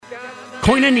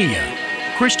Koinonia,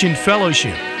 Christian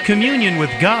fellowship, communion with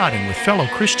God and with fellow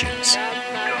Christians.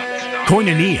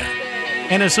 Koinonia,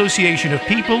 an association of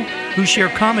people who share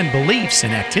common beliefs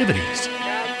and activities.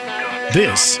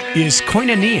 This is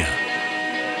Koinonia.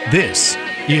 This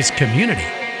is community.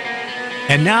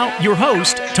 And now, your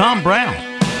host, Tom Brown.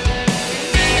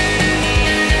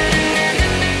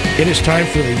 It is time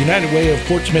for the United Way of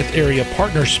Fort Smith Area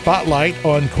Partner Spotlight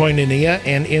on Koinonia,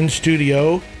 and in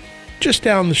studio, just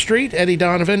down the street, Eddie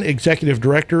Donovan, Executive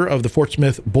Director of the Fort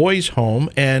Smith Boys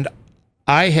Home. And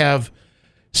I have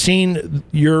seen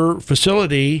your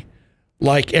facility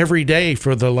like every day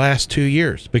for the last 2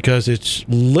 years because it's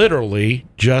literally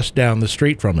just down the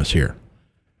street from us here.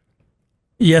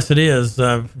 Yes, it is.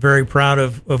 Very proud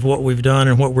of what we've done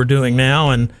and what we're doing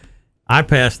now. And I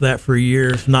passed that for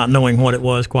years, not knowing what it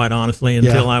was, quite honestly,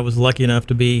 until I was lucky enough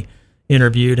to be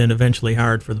interviewed and eventually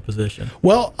hired for the position.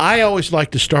 Well, I always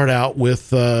like to start out with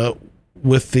the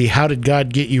how did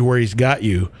God get you where he's got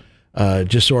you,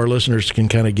 just so our listeners can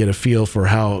kind of get a feel for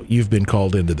how you've been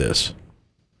called into this.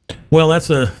 Well, that's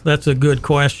a good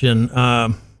question.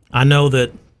 I know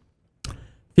that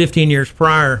 15 years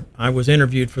prior, I was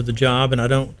interviewed for the job, and I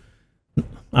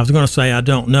was going to say I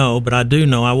don't know, but I do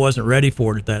know I wasn't ready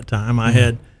for it at that time. I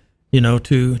had,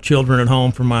 2 children at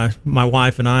home for my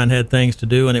wife and I, and had things to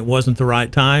do, and it wasn't the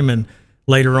right time. And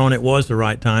later on, it was the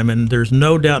right time. And there's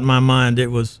no doubt in my mind it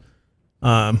was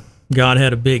God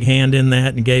had a big hand in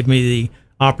that and gave me the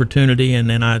opportunity, and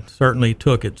then I certainly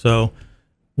took it. So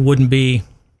wouldn't be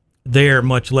there,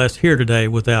 much less here today,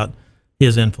 without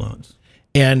his influence.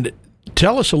 And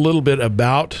tell us a little bit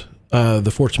about the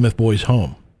Fort Smith Boys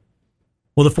Home.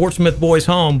 Well, the Fort Smith Boys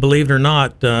Home, believe it or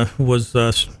not, was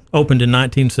opened in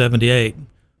 1978.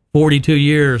 42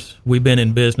 years we've been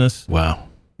in business. Wow.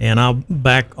 And I'll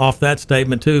back off that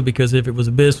statement, too, because if it was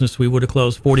a business, we would have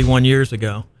closed 41 years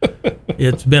ago.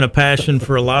 It's been a passion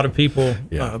for a lot of people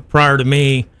prior to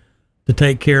me to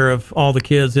take care of all the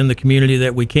kids in the community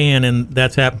that we can, and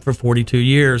that's happened for 42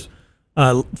 years.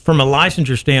 From a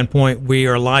licensure standpoint, we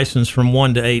are licensed from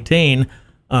 1 to 18,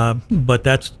 but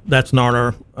that's not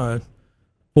our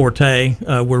forte.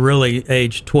 We're really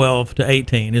age 12 to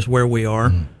 18 is where we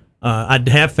are. I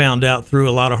have found out through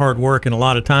a lot of hard work, and a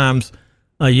lot of times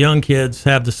young kids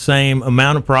have the same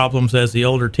amount of problems as the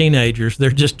older teenagers.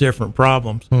 They're just different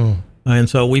problems. And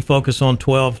so we focus on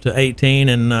 12 to 18,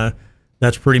 and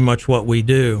that's pretty much what we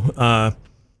do.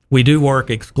 We do work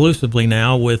exclusively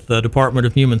now with the Department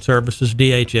of Human Services,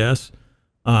 DHS,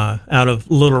 out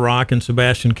of Little Rock and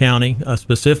Sebastian County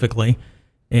specifically.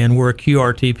 And we're a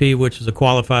QRTP, which is a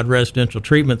Qualified Residential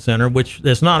Treatment Center, which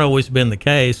has not always been the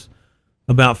case.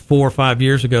 About 4 or 5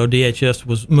 years ago, DHS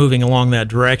was moving along that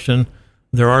direction.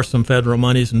 There are some federal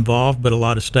monies involved, but a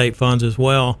lot of state funds as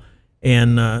well.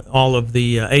 And all of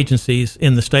the agencies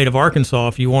in the state of Arkansas,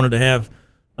 if you wanted to have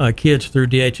kids through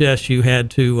DHS, you had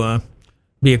to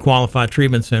be a qualified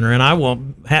treatment center. And I will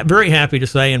very happy to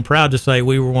say and proud to say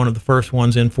we were one of the first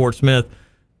ones in Fort Smith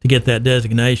to get that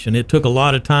designation. It took a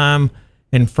lot of time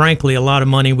and, frankly, a lot of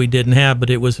money we didn't have, but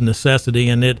it was a necessity,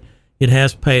 and it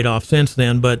has paid off since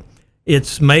then. But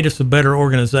it's made us a better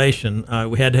organization.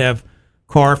 We had to have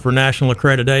CAR for national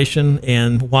accreditation,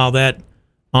 and while that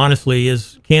honestly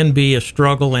can be a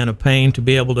struggle and a pain to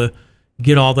be able to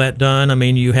get all that done. I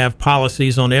mean, you have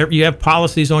policies on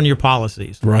your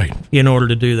policies, right, in order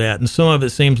to do that. And some of it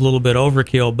seems a little bit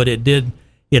overkill, but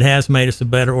it has made us a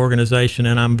better organization,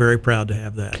 and I'm very proud to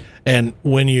have that. And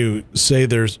when you say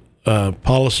there's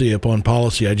policy upon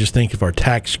policy, I just think of our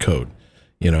tax code,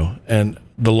 and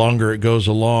the longer it goes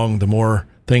along, the more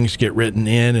things get written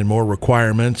in and more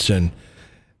requirements, and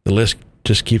the list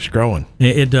just keeps growing.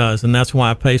 It does, and that's why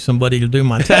I pay somebody to do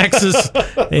my taxes.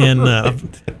 And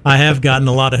I have gotten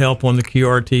a lot of help on the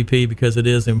QRTP because it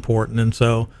is important. And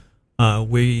so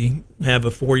we have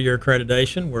a 4-year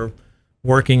accreditation. We're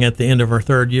working at the end of our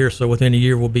 3rd year, so within a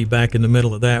year we'll be back in the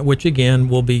middle of that, which, again,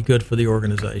 will be good for the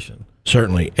organization.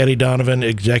 Certainly. Eddie Donovan,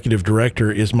 Executive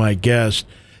Director, is my guest.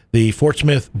 The Fort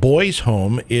Smith Boys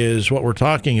Home is what we're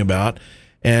talking about,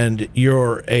 and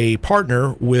you're a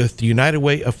partner with the United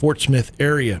Way of Fort Smith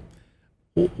Area.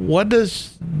 What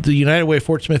does the United Way of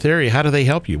Fort Smith Area, how do they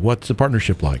help you? What's the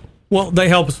partnership like? Well, they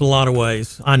help us in a lot of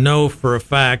ways. I know for a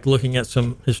fact, looking at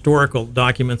some historical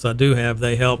documents I do have,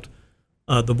 they helped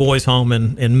the Boys Home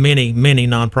and many, many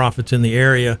nonprofits in the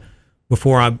area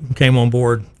before I came on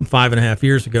board 5.5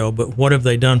 years ago. But what have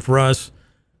they done for us?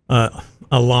 A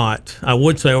lot. I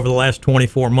would say over the last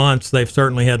 24 months, they've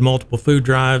certainly had multiple food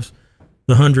drives.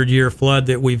 The 100-year flood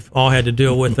that we've all had to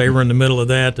deal with, they were in the middle of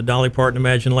that. The Dolly Parton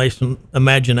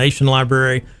Imagination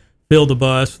Library filled the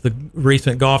bus, the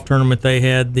recent golf tournament they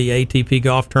had, the ATP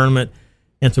golf tournament,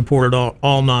 and supported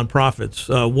all nonprofits.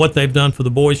 What they've done for the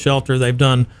boys shelter, they've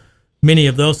done many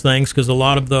of those things, because a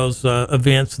lot of those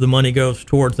events, the money goes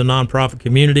towards the nonprofit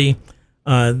community.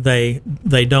 They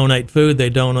donate food, they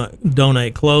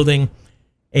donate clothing,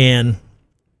 and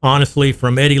honestly,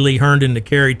 from Eddie Lee Herndon to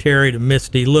Carrie Terry to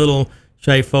Misty Little,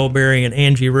 Shay Folberry, and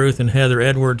Angie Ruth and Heather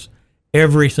Edwards,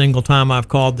 every single time I've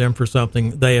called them for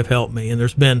something, they have helped me. And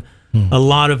there's been a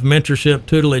lot of mentorship,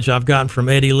 tutelage I've gotten from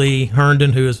Eddie Lee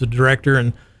Herndon, who is the director,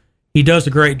 and he does a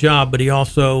great job, but he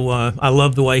also, I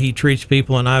love the way he treats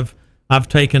people, and I've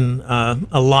taken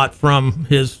a lot from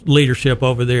his leadership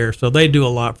over there. So they do a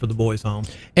lot for the boys' home.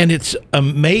 And it's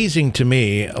amazing to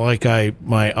me, like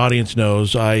my audience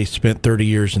knows, I spent 30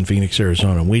 years in Phoenix,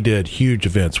 Arizona, and we did huge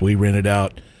events. We rented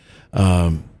out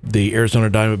the Arizona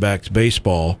Diamondbacks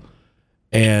baseball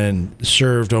and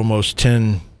served almost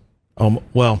 10,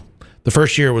 the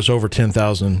first year was over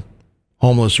 10,000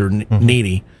 homeless or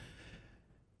needy.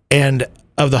 And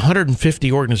of the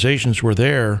 150 organizations were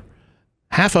there,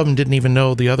 half of them didn't even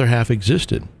know the other half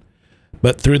existed.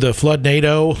 But through the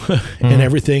Floodnado and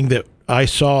everything that I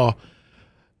saw,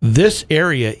 this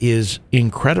area is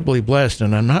incredibly blessed,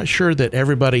 and I'm not sure that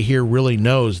everybody here really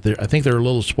knows. I think they're a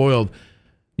little spoiled.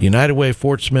 United Way,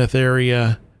 Fort Smith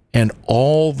area, and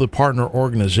all the partner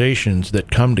organizations that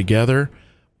come together,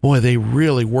 boy, they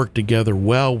really work together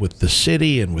well with the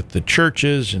city and with the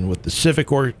churches and with the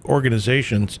civic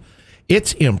organizations.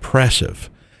 It's impressive.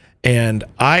 And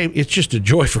it's just a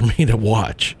joy for me to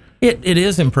watch. It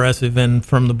is impressive. And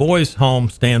from the boys' home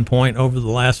standpoint, over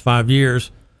the last 5 years,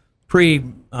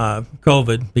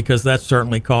 pre-COVID, because that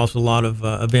certainly caused a lot of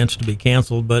events to be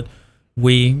canceled, but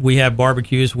we have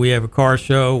barbecues, we have a car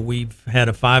show, we've had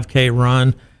a 5K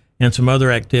run, and some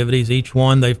other activities. Each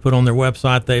one they've put on their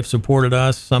website. They've supported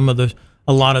us. A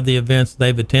lot of the events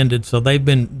they've attended. So they've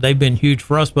been huge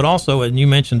for us. But also, and you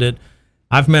mentioned it,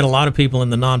 I've met a lot of people in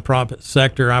the nonprofit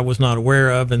sector I was not aware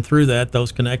of, and through that,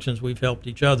 those connections, we've helped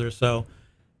each other. So,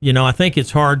 I think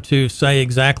it's hard to say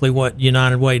exactly what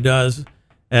United Way does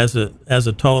as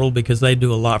a total, because they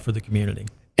do a lot for the community.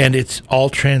 And it's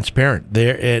all transparent.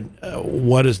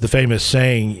 What is the famous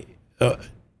saying?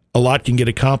 A lot can get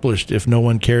accomplished if no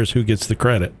one cares who gets the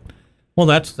credit. Well,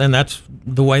 that's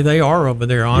the way they are over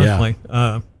there, honestly.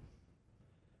 Yeah.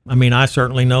 I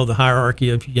certainly know the hierarchy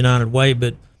of United Way,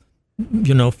 but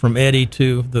from Eddie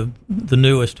to the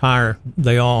newest hire,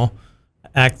 they all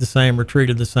act the same or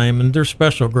treated the same, and they're a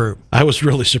special group. I was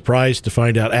really surprised to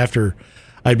find out after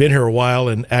I'd been here a while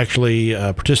and actually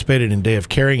participated in Day of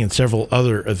Caring and several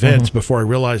other events before I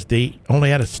realized they only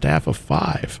had a staff of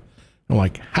 5. I'm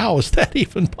like, how is that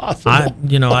even possible?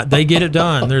 They get it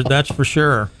done. That's for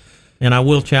sure. And I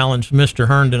will challenge Mr.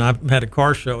 Herndon. I've had a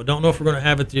car show. I don't know if we're going to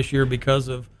have it this year because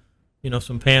of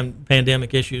some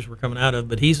pandemic issues we're coming out of,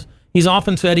 but he's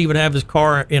often said he would have his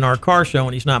car in our car show,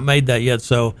 and he's not made that yet.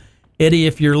 So, Eddie,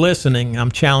 if you're listening,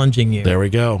 I'm challenging you. There we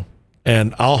go.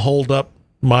 And I'll hold up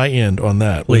my end on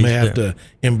that. Please, we may have to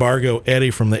embargo Eddie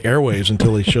from the airwaves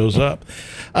until he shows up.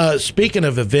 Speaking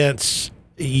of events,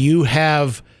 you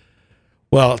have,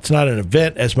 well, it's not an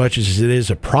event as much as it is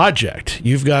a project.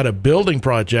 You've got a building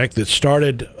project that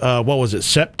started,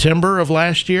 September of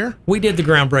last year? We did the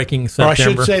groundbreaking in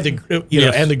September. Or I should say,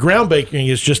 yes. And the groundbreaking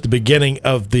is just the beginning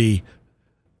of the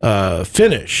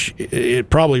finish.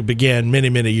 It probably began many,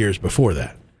 many years before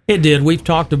that. It did. We've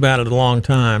talked about it a long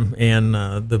time, and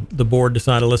the board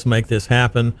decided, let's make this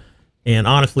happen. And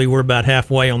honestly, we're about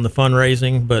halfway on the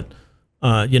fundraising, but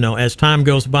as time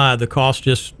goes by, the cost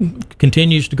just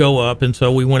continues to go up, and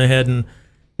so we went ahead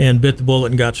and bit the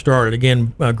bullet and got started.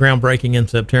 Again, groundbreaking in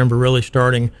September, really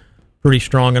starting pretty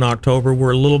strong in October.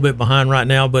 We're a little bit behind right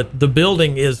now, but the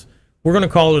building we're going to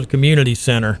call it a community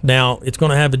center. Now, it's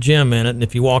going to have a gym in it, and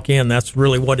if you walk in, that's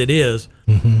really what it is,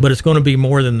 but it's going to be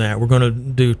more than that. We're going to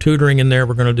do tutoring in there.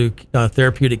 We're going to do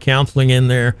therapeutic counseling in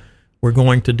there. We're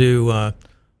going to do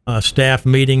staff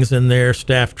meetings in there,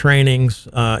 staff trainings,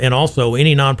 and also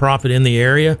any nonprofit in the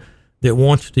area that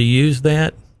wants to use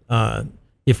that.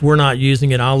 If we're not using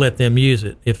it, I'll let them use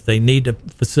it. If they need a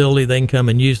facility, they can come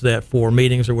and use that for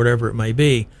meetings or whatever it may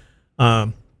be.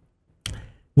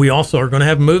 We also are going to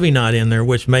have movie night in there,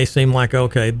 which may seem like,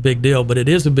 okay, big deal, but it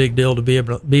is a big deal to be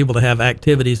able to have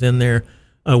activities in there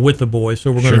with the boys,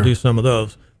 so we're going to do some of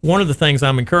those. One of the things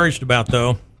I'm encouraged about,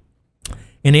 though,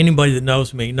 and anybody that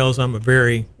knows me knows I'm a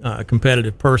very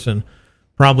competitive person,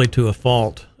 probably to a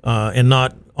fault, and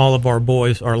not all of our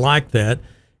boys are like that.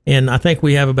 And I think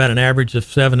we have about an average of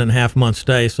 7.5 months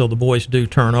stay, so the boys do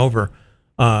turn over.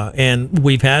 And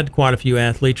we've had quite a few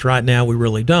athletes. Right now we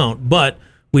really don't. But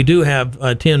we do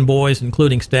have 10 boys,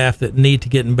 including staff, that need to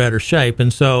get in better shape.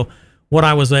 And so what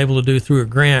I was able to do through a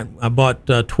grant, I bought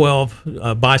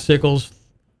 12 bicycles,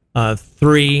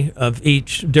 3 of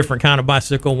each different kind of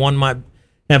bicycle. One might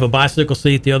have a bicycle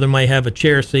seat, the other may have a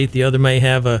chair seat, the other may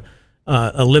have a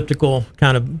elliptical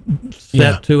kind of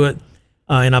set to it.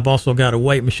 And I've also got a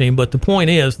weight machine. But the point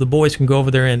is, the boys can go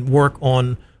over there and work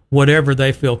on whatever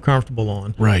they feel comfortable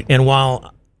on. Right. And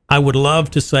while I would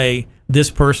love to say this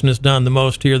person has done the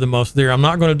most here, the most there, I'm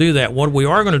not going to do that. What we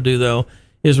are going to do, though,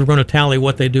 is we're going to tally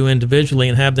what they do individually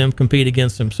and have them compete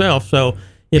against themselves. So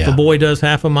if a boy does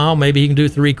half a mile, maybe he can do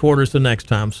 3/4 the next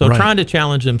time. So trying to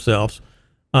challenge themselves.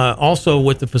 Also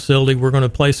with the facility, we're going to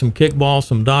play some kickball,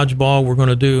 some dodgeball. We're going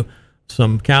to do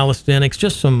some calisthenics,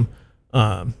 just some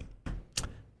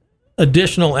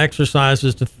additional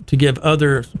exercises to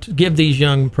give these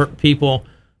young people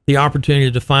the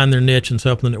opportunity to find their niche and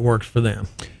something that works for them.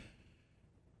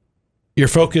 Your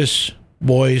focus,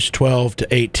 boys 12 to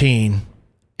 18,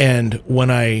 and when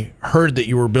I heard that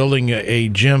you were building a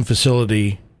gym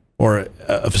facility or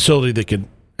a facility that could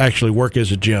actually work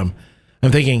as a gym,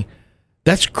 I'm thinking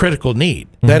that's critical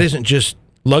need. Mm-hmm. That isn't just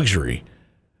luxury.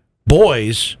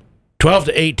 Boys 12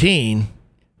 to 18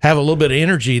 have a little bit of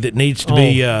energy that needs to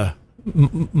be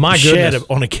my shed goodness.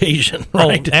 on occasion,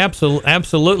 right? Oh,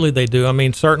 absolutely they do. I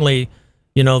mean, certainly,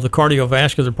 the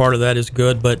cardiovascular part of that is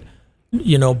good, but,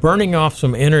 burning off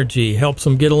some energy helps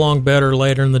them get along better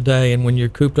later in the day. And when you're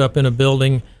cooped up in a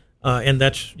building, and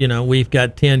that's, we've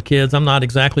got 10 kids. I'm not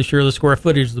exactly sure the square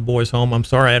footage of the boys' home. I'm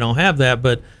sorry I don't have that,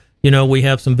 but, we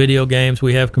have some video games,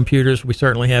 we have computers, we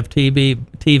certainly have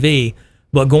TV,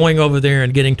 but going over there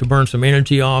and getting to burn some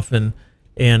energy off and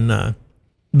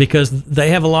because they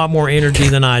have a lot more energy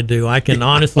than I do. I can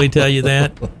honestly tell you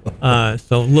that.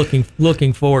 So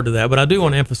looking forward to that. But I do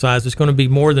want to emphasize it's going to be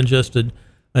more than just a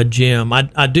gym.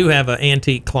 I do have an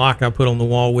antique clock I put on the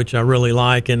wall, which I really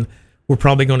like, and we're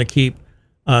probably going to keep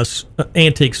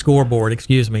antique scoreboard,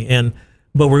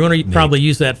 but we're going to probably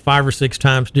use that 5 or 6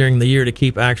 times during the year to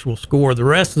keep actual score. The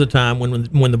rest of the time,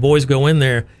 when the boys go in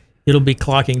there, it'll be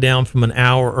clocking down from an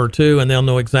hour or 2, and they'll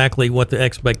know exactly what the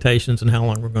expectations and how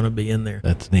long we're going to be in there.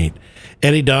 That's neat.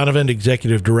 Eddie Donovan,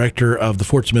 Executive Director of the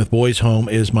Fort Smith Boys Home,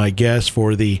 is my guest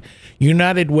for the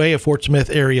United Way of Fort Smith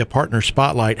Area Partner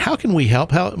Spotlight. How can we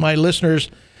help? How my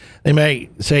listeners, they may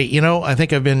say, I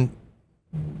think I've been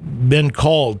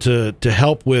called to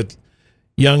help with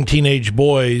young teenage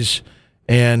boys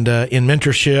and in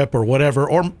mentorship or whatever,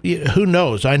 or who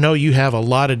knows? I know you have a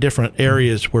lot of different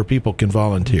areas where people can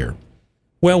volunteer.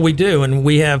 Well, we do, and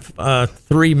we have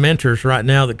 3 mentors right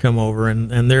now that come over,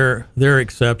 and they're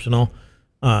exceptional.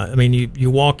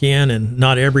 You walk in, and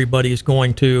not everybody is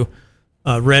going to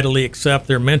readily accept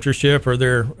their mentorship or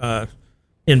their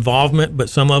involvement, but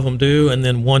some of them do. And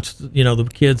then once the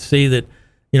kids see that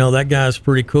that guy's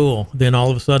pretty cool, then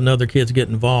all of a sudden other kids get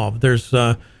involved.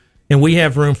 And we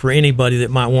have room for anybody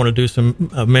that might want to do some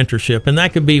mentorship, and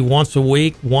that could be once a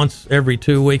week, once every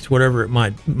 2 weeks, whatever it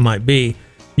might be.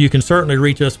 You can certainly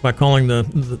reach us by calling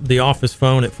the office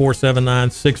phone at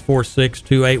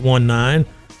 479-646-2819.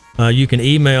 You can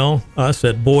email us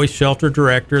at Boys Shelter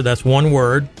Director. That's one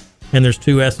word, and there's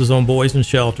 2 S's on Boys and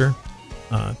Shelter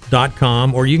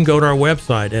 .com, or you can go to our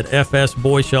website at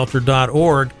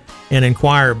fsboyshelter.org and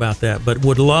inquire about that. But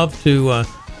would love to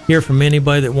hear from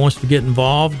anybody that wants to get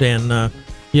involved, and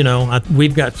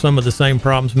we've got some of the same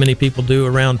problems many people do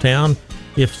around town.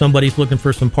 If somebody's looking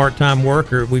for some part-time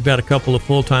work, or we've got a couple of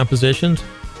full-time positions,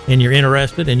 and you're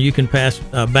interested, and you can pass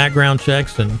background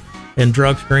checks and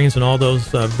drug screens and all those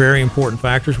very important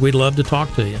factors, we'd love to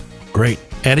talk to you. Great.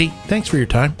 Eddie, thanks for your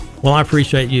time. Well, I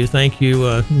appreciate you. Thank you,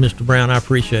 Mr. Brown. I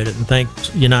appreciate it, and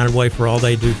thanks United Way for all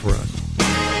they do for us.